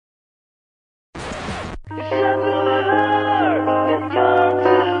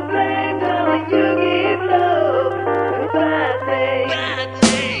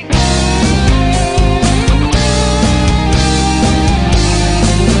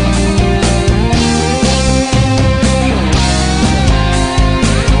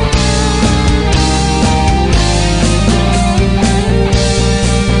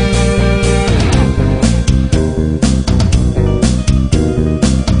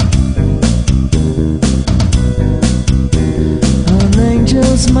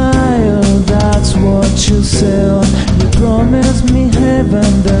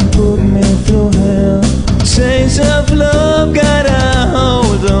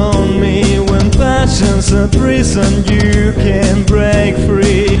a prison you can break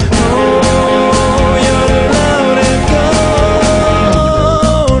free. Oh, you're loud and gone.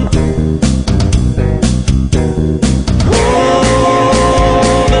 Oh,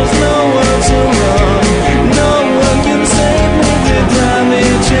 there's nowhere to run. No one can save me, the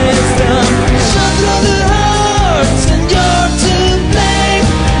damage is done. Shot through the hearts and you're to blame.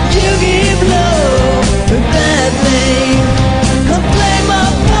 You give love a bad name. I play my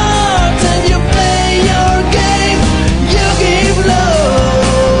part and you play your game. You give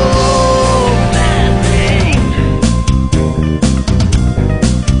love bad name.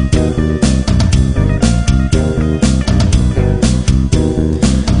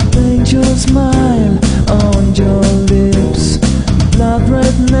 Angel smile on your lips, blood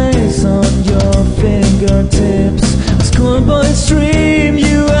red nails on your fingertips. Schoolboy's dream,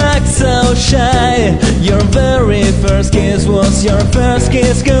 you act so shy. Your very first kiss was your first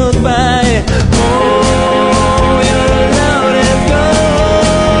kiss goodbye. Oh, you're loud and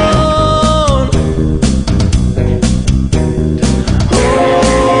gone.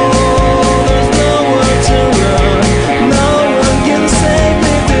 Oh, there's nowhere to run. No one can save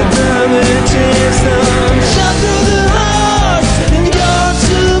me, the damage is done. Shot through the heart and you're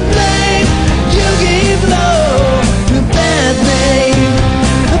to blame. You give love a bad name.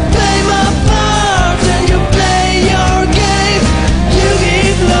 I play my part and you play your game. You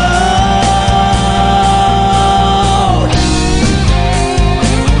give love.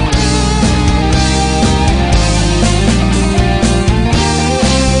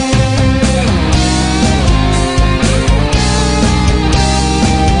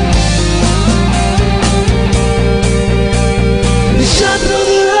 Shot through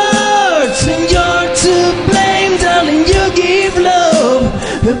the hearts and you're to blame, darling. You give love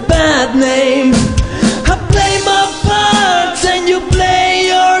a bad name. I play my part and you play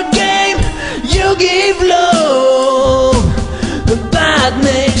your game. You give love a bad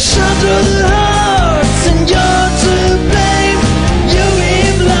name. Shot through the hearts.